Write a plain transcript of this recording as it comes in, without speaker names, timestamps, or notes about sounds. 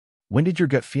When did your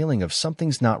gut feeling of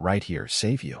something's not right here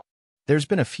save you? There's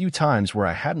been a few times where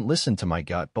I hadn't listened to my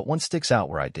gut, but one sticks out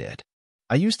where I did.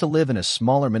 I used to live in a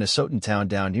smaller Minnesotan town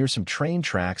down near some train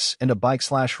tracks and a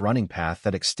bike/running path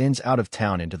that extends out of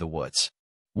town into the woods.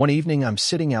 One evening, I'm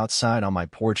sitting outside on my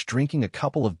porch drinking a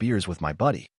couple of beers with my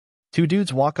buddy. Two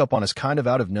dudes walk up on us kind of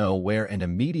out of nowhere, and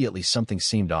immediately something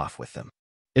seemed off with them.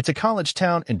 It's a college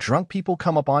town, and drunk people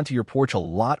come up onto your porch a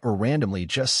lot or randomly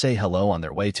just say hello on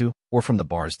their way to or from the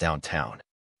bars downtown.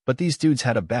 But these dudes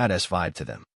had a badass vibe to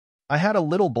them. I had a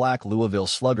little black Louisville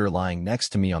Slugger lying next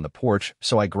to me on the porch,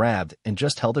 so I grabbed and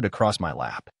just held it across my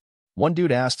lap. One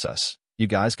dude asks us, "You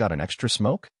guys got an extra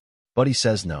smoke?" Buddy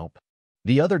says nope.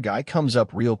 The other guy comes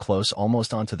up real close,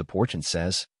 almost onto the porch, and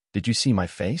says, "Did you see my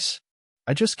face?"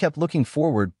 I just kept looking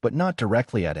forward, but not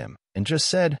directly at him, and just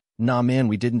said, "Nah man,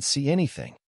 we didn't see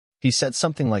anything." He said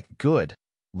something like, "Good,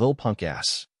 lil punk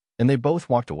ass," and they both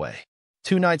walked away.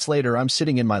 2 nights later, I'm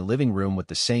sitting in my living room with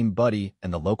the same buddy,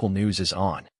 and the local news is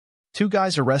on. 2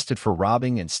 guys arrested for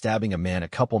robbing and stabbing a man a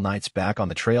couple nights back on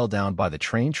the trail down by the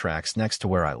train tracks next to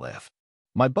where I live.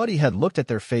 My buddy had looked at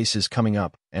their faces coming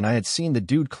up, and I had seen the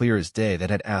dude clear as day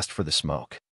that had asked for the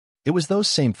smoke. It was those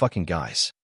same fucking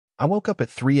guys. I woke up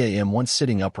at 3 a.m. once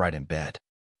sitting upright in bed.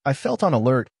 I felt on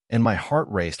alert, and my heart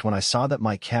raced when I saw that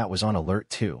my cat was on alert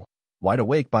too, wide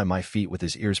awake by my feet with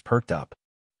his ears perked up.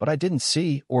 But I didn't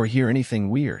see or hear anything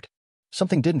weird.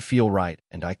 Something didn't feel right,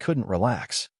 and I couldn't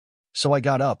relax. So I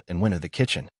got up and went to the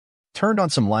kitchen, turned on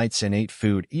some lights and ate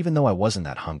food even though I wasn't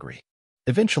that hungry.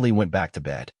 Eventually went back to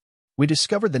bed. We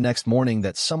discovered the next morning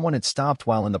that someone had stopped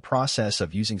while in the process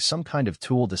of using some kind of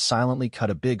tool to silently cut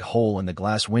a big hole in the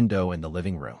glass window in the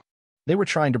living room. They were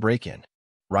trying to break in,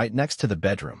 right next to the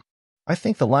bedroom. I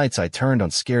think the lights I turned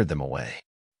on scared them away.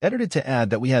 Edited to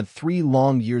add that we had 3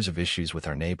 long years of issues with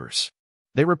our neighbors.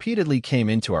 They repeatedly came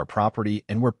into our property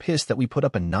and were pissed that we put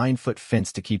up a 9-foot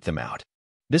fence to keep them out.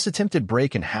 This attempted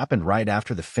break-in happened right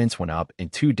after the fence went up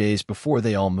and 2 days before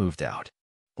they all moved out.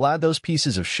 Glad those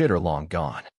pieces of shit are long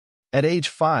gone. At age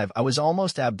 5, I was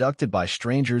almost abducted by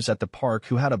strangers at the park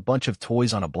who had a bunch of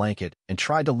toys on a blanket and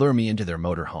tried to lure me into their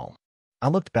motorhome. I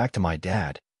looked back to my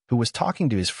dad, who was talking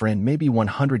to his friend maybe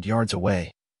 100 yards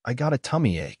away. I got a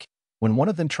tummy ache when one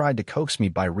of them tried to coax me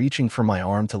by reaching for my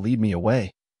arm to lead me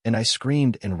away, and I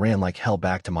screamed and ran like hell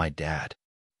back to my dad.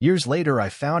 Years later, I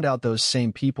found out those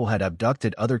same people had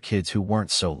abducted other kids who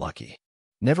weren't so lucky.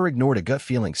 Never ignored a gut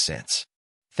feeling since.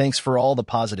 Thanks for all the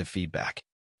positive feedback.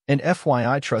 And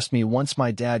FYI, trust me, once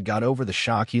my dad got over the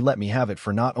shock, he let me have it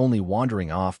for not only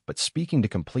wandering off, but speaking to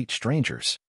complete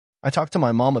strangers. I talked to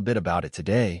my mom a bit about it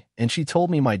today, and she told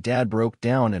me my dad broke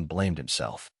down and blamed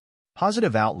himself.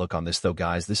 Positive outlook on this though,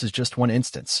 guys. This is just one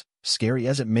instance, scary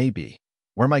as it may be,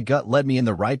 where my gut led me in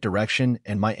the right direction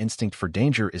and my instinct for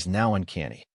danger is now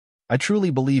uncanny. I truly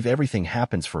believe everything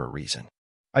happens for a reason.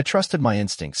 I trusted my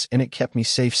instincts and it kept me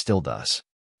safe, still does.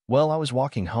 Well, I was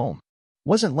walking home.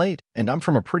 Wasn't late, and I'm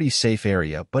from a pretty safe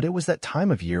area, but it was that time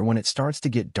of year when it starts to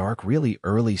get dark really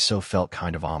early, so felt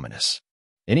kind of ominous.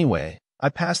 Anyway, I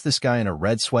passed this guy in a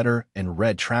red sweater and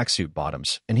red tracksuit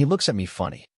bottoms, and he looks at me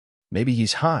funny. Maybe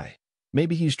he's high.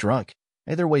 Maybe he's drunk.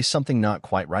 Either way, something not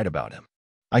quite right about him.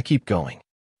 I keep going.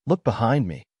 Look behind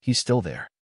me. He's still there.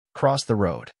 Cross the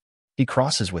road. He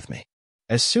crosses with me.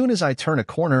 As soon as I turn a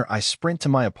corner, I sprint to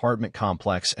my apartment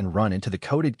complex and run into the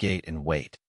coded gate and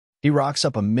wait. He rocks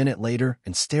up a minute later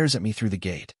and stares at me through the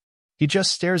gate. He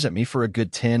just stares at me for a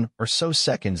good 10 or so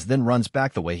seconds, then runs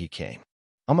back the way he came.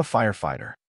 I'm a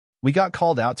firefighter. We got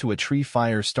called out to a tree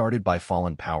fire started by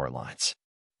fallen power lines.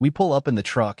 We pull up in the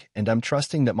truck, and I'm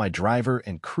trusting that my driver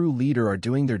and crew leader are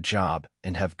doing their job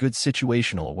and have good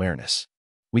situational awareness.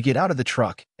 We get out of the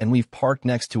truck, and we've parked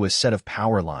next to a set of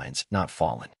power lines, not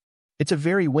fallen. It's a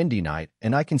very windy night,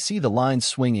 and I can see the lines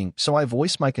swinging, so I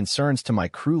voice my concerns to my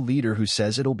crew leader, who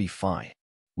says it'll be fine.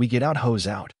 We get out, hose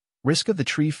out. Risk of the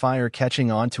tree fire catching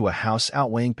on to a house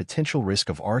outweighing potential risk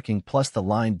of arcing, plus the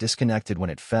line disconnected when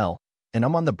it fell, and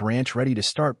I'm on the branch ready to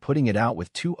start putting it out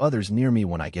with 2 others near me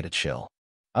when I get a chill.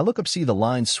 I look up, see the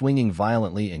line swinging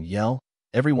violently, and yell,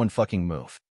 "Everyone fucking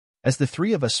move." As the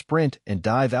 3 of us sprint and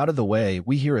dive out of the way,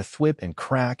 we hear a thwip and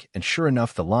crack, and sure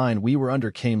enough, the line we were under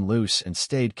came loose and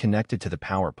stayed connected to the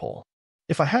power pole.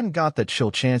 If I hadn't got that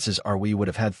chill, chances are we would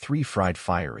have had 3 fried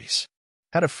fireys.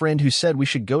 Had a friend who said we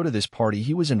should go to this party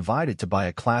he was invited to by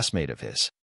a classmate of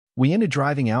his. We ended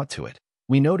driving out to it.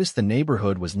 We noticed the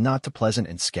neighborhood was not too pleasant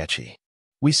and sketchy.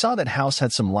 We saw that house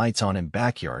had some lights on in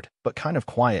backyard, but kind of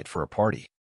quiet for a party.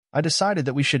 I decided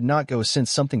that we should not go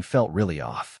since something felt really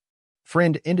off.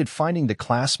 Friend ended finding the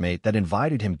classmate that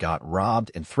invited him got robbed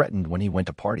and threatened when he went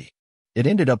to party. It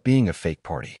ended up being a fake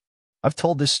party. I've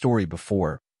told this story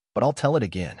before, but I'll tell it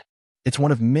again. It's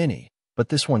one of many, but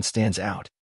this one stands out.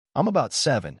 I'm about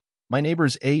 7, my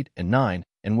neighbor's 8 and 9,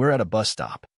 and we're at a bus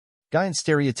stop. Guy in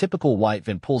stereotypical white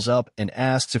van pulls up and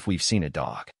asks if we've seen a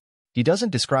dog. He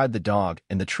doesn't describe the dog,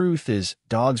 and the truth is,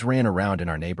 dogs ran around in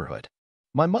our neighborhood.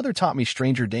 My mother taught me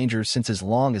stranger danger since as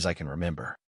long as I can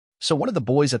remember. So one of the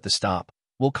boys at the stop,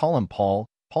 we'll call him Paul.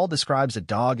 Paul describes a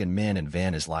dog and man in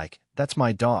van is like, "That's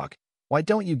my dog. Why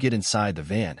don't you get inside the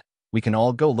van? We can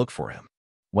all go look for him."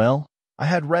 Well, I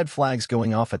had red flags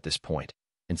going off at this point,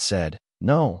 and said,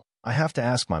 "No, I have to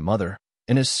ask my mother."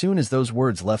 And as soon as those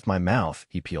words left my mouth,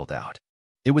 he peeled out.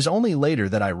 It was only later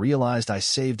that I realized I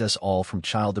saved us all from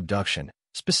child abduction,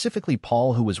 specifically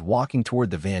Paul, who was walking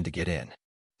toward the van to get in.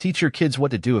 Teach your kids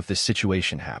what to do if this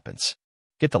situation happens.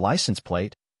 Get the license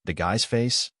plate, the guy's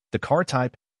face, the car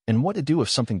type, and what to do if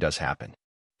something does happen.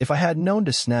 If I had known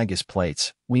to snag his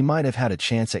plates, we might have had a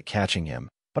chance at catching him,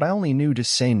 but I only knew to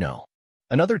say no.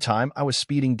 Another time, I was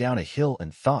speeding down a hill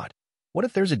and thought, what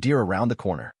if there's a deer around the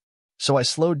corner? So I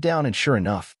slowed down, and sure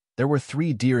enough, there were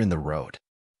 3 deer in the road.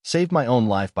 Saved my own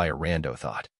life by a rando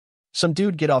thought. Some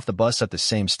dude get off the bus at the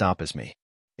same stop as me.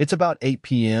 It's about 8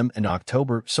 p.m. in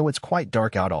October, so it's quite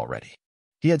dark out already.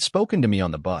 He had spoken to me on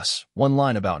the bus, one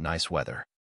line about nice weather.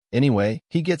 Anyway,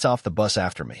 he gets off the bus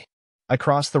after me. I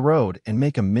cross the road and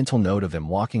make a mental note of him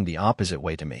walking the opposite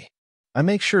way to me. I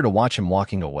make sure to watch him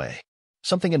walking away.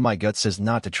 Something in my gut says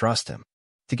not to trust him.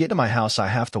 To get to my house, I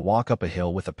have to walk up a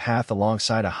hill with a path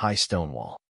alongside a high stone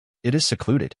wall. It is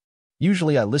secluded.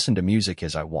 Usually I listen to music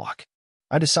as I walk.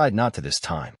 I decide not to this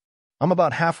time. I'm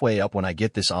about halfway up when I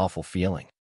get this awful feeling.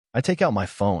 I take out my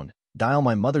phone, dial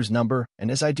my mother's number, and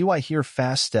as I do, I hear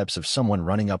fast steps of someone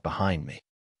running up behind me.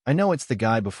 I know it's the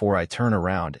guy before I turn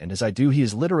around, and as I do, he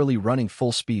is literally running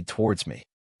full speed towards me.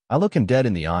 I look him dead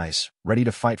in the eyes, ready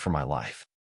to fight for my life.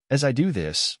 As I do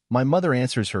this, my mother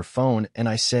answers her phone, and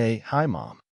I say, "Hi,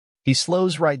 Mom." He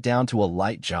slows right down to a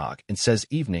light jog and says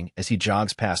evening as he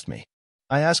jogs past me.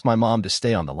 I ask my mom to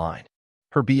stay on the line.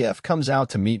 Her BF comes out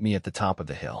to meet me at the top of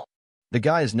the hill. The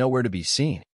guy is nowhere to be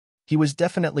seen. He was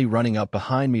definitely running up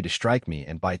behind me to strike me,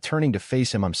 and by turning to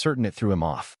face him, I'm certain it threw him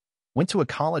off. Went to a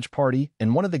college party,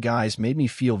 and one of the guys made me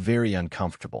feel very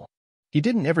uncomfortable. He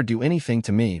didn't ever do anything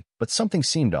to me, but something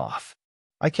seemed off.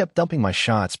 I kept dumping my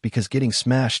shots because getting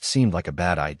smashed seemed like a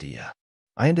bad idea.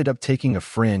 I ended up taking a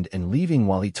friend and leaving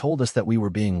while he told us that we were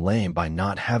being lame by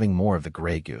not having more of the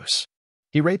Grey Goose.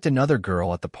 He raped another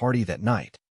girl at the party that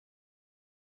night.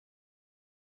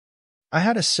 I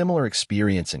had a similar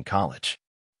experience in college.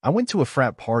 I went to a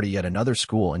frat party at another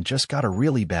school and just got a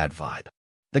really bad vibe.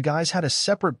 The guys had a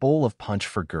separate bowl of punch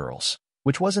for girls,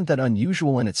 which wasn't that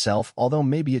unusual in itself, although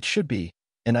maybe it should be,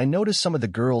 and I noticed some of the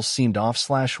girls seemed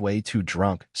off/way too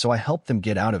drunk, so I helped them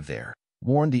get out of there,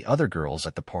 warned the other girls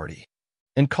at the party,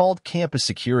 and called campus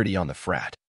security on the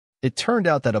frat. It turned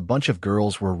out that a bunch of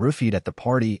girls were roofied at the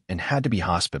party and had to be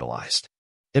hospitalized.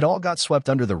 It all got swept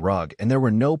under the rug, and there were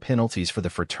no penalties for the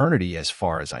fraternity as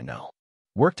far as I know.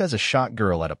 Worked as a shot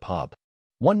girl at a pub.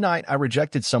 One night, I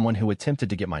rejected someone who attempted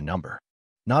to get my number.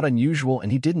 Not unusual,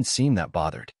 and he didn't seem that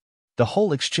bothered. The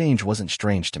whole exchange wasn't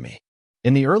strange to me.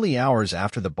 In the early hours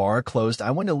after the bar closed,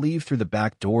 I went to leave through the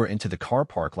back door into the car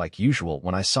park like usual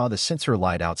when I saw the sensor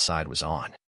light outside was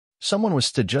on. Someone was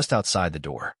stood just outside the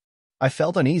door. I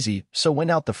felt uneasy, so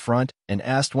went out the front and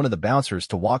asked one of the bouncers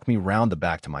to walk me round the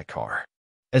back to my car.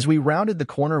 As we rounded the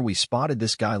corner, we spotted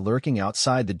this guy lurking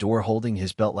outside the door holding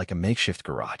his belt like a makeshift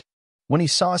garrote. When he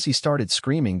saw us, he started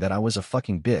screaming that I was a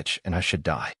fucking bitch and I should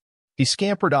die. He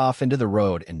scampered off into the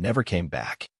road and never came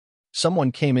back.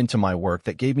 Someone came into my work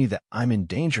that gave me the "I'm in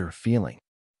danger" feeling.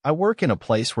 I work in a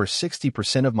place where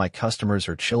 60% of my customers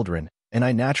are children, and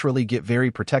I naturally get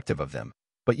very protective of them,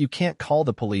 but you can't call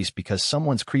the police because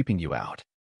someone's creeping you out.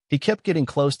 He kept getting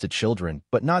close to children,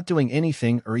 but not doing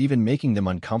anything or even making them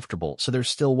uncomfortable, so there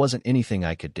still wasn't anything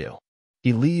I could do.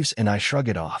 He leaves and I shrug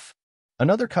it off.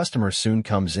 Another customer soon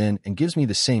comes in and gives me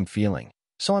the same feeling,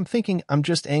 so I'm thinking I'm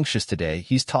just anxious today.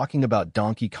 He's talking about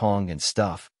Donkey Kong and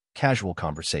stuff, casual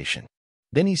conversation.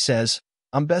 Then he says,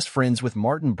 "I'm best friends with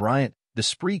Martin Bryant, the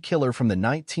spree killer from the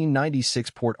 1996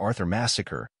 Port Arthur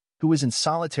massacre, who is in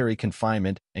solitary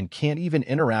confinement and can't even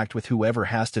interact with whoever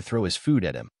has to throw his food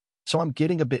at him. So I'm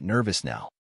getting a bit nervous now."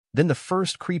 Then the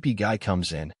first creepy guy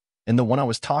comes in, and the one I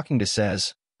was talking to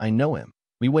says, "I know him.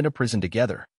 We went to prison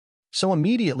together." So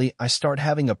immediately I start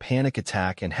having a panic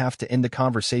attack and have to end the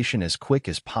conversation as quick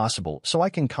as possible so I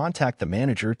can contact the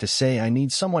manager to say I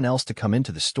need someone else to come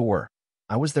into the store.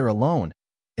 I was there alone,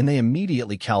 and they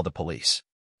immediately call the police.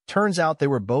 Turns out they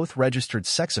were both registered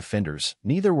sex offenders.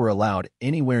 Neither were allowed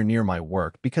anywhere near my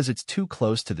work because it's too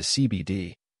close to the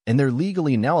CBD, and they're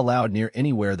legally now allowed near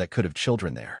anywhere that could have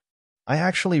children there. I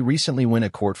actually recently went to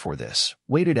court for this,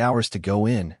 waited hours to go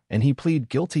in, and he pleaded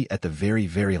guilty at the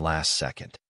very last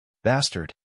second.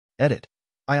 Bastard. Edit.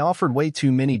 I offered way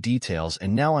too many details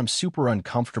and now I'm super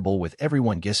uncomfortable with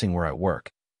everyone guessing where I work.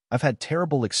 I've had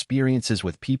terrible experiences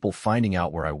with people finding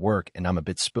out where I work and I'm a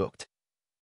bit spooked.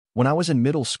 When I was in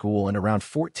middle school and around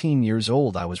 14 years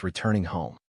old, I was returning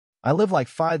home. I live like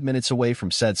 5 minutes away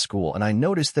from said school and I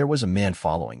noticed there was a man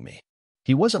following me.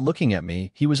 He wasn't looking at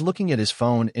me, he was looking at his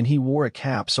phone and he wore a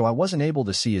cap so I wasn't able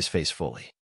to see his face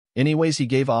fully. Anyways, he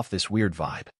gave off this weird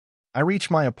vibe. I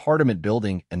reached my apartment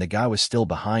building and the guy was still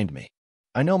behind me.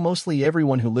 I know mostly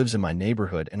everyone who lives in my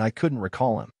neighborhood and I couldn't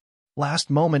recall him. Last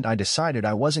moment I decided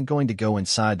I wasn't going to go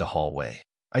inside the hallway.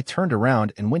 I turned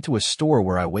around and went to a store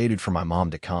where I waited for my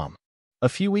mom to come. A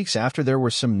few weeks after, there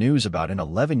was some news about an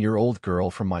 11-year-old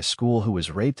girl from my school who was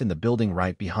raped in the building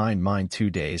right behind mine 2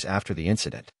 days after the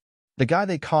incident. The guy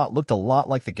they caught looked a lot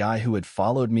like the guy who had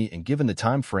followed me, and given the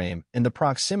time frame and the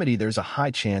proximity, there's a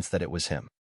high chance that it was him.